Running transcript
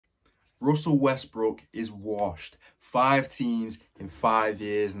Russell Westbrook is washed. 5 teams in 5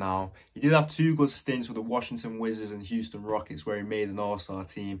 years now. He did have 2 good stints with the Washington Wizards and Houston Rockets where he made an all-star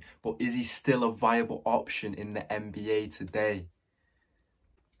team. But is he still a viable option in the NBA today?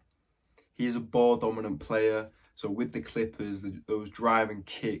 He is a ball-dominant player. So with the Clippers, those driving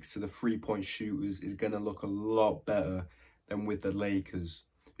kicks to the three-point shooters is going to look a lot better than with the Lakers,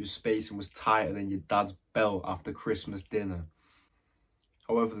 whose spacing was tighter than your dad's belt after Christmas dinner.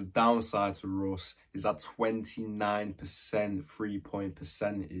 However, the downside to Russ is that 29% three-point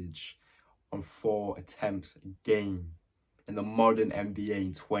percentage on 4 attempts a game. In the modern NBA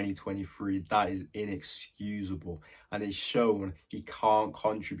in 2023, that is inexcusable. And it's shown he can't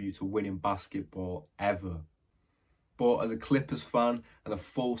contribute to winning basketball ever. But as a Clippers fan and a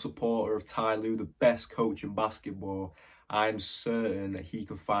full supporter of Ty Lue, the best coach in basketball, I'm certain that he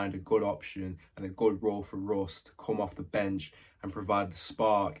can find a good option and a good role for Russ to come off the bench and provide the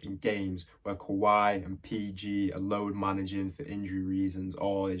spark in games where Kawhi and PG are load managing for injury reasons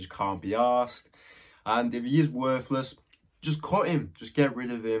or they just can't be arsed. And if he is worthless, just cut him. Just get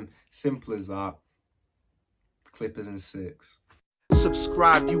rid of him. Simple as that. Clippers in 6.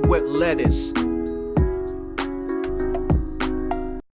 Subscribe, you wet lettuce.